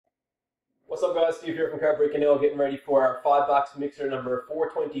What's up, guys? Steve here from Card Breaking Now, getting ready for our 5-box mixer number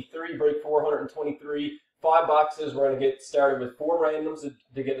 423, break 423. 5 boxes. We're going to get started with 4 randoms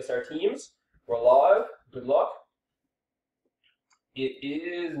to get us our teams. We're live. Good luck. It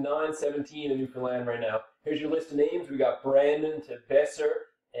is 9:17 in Newfoundland right now. Here's your list of names. We got Brandon to Besser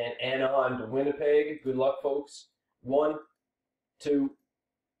and Anaheim to Winnipeg. Good luck, folks. 1, 2,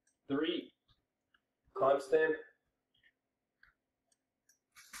 3. Timestamp.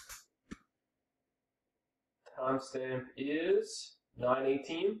 Timestamp is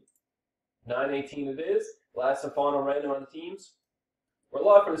 9:18. 9:18 it is. Last and final random on the teams. We're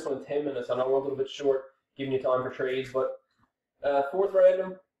live for this one 10 minutes. I know we're a little bit short, giving you time for trades, but 4th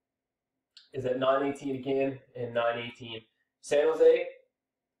random is at 9:18 again and 9:18. San Jose,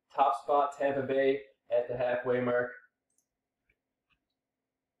 top spot, Tampa Bay at the halfway mark.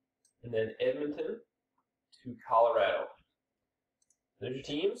 And then Edmonton to Colorado. There's your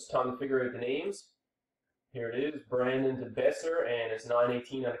teams. Time to figure out the names. Here it is, Brandon to Besser, and it's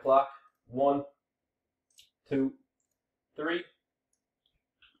 9:18 on the clock. 1, 2, 3.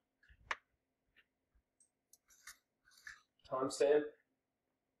 Timestamp.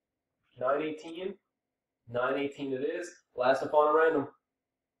 9:18. 9:18 it is. Last and final random.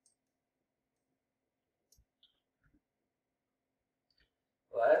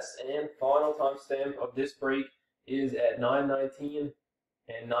 Last and final timestamp of this break is at 9:19.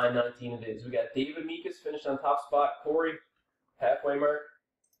 And 9:19 it is. We got David Meekus finished on top spot. Corey, halfway mark.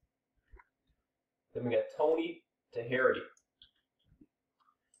 Then we got Tony to Harry.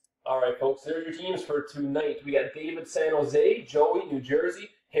 All right, folks, there's your teams for tonight. We got David, San Jose, Joey, New Jersey,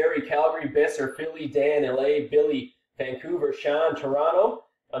 Harry, Calgary, Besser, Philly, Dan, LA, Billy, Vancouver, Sean, Toronto.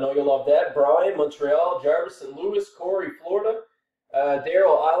 I know you'll love that. Brian, Montreal, Jarvis, St. Louis, Corey, Florida.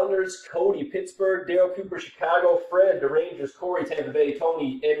 Daryl, Islanders, Cody, Pittsburgh, Daryl Cooper, Chicago, Fred, the Rangers, Corey, Tampa Bay,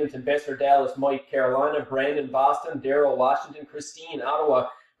 Tony, Edmonton, Besser, Dallas, Mike, Carolina, Brandon, Boston, Daryl, Washington, Christine, Ottawa,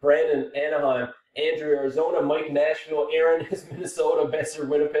 Brandon, Anaheim, Andrew, Arizona, Mike, Nashville, Aaron is Minnesota, Besser,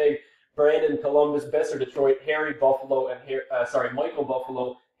 Winnipeg, Brandon, Columbus, Besser, Detroit, Harry, Buffalo, and Michael,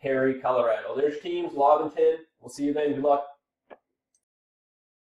 Buffalo, Harry, Colorado. There's your teams, log and 10. We'll see you then. Good luck.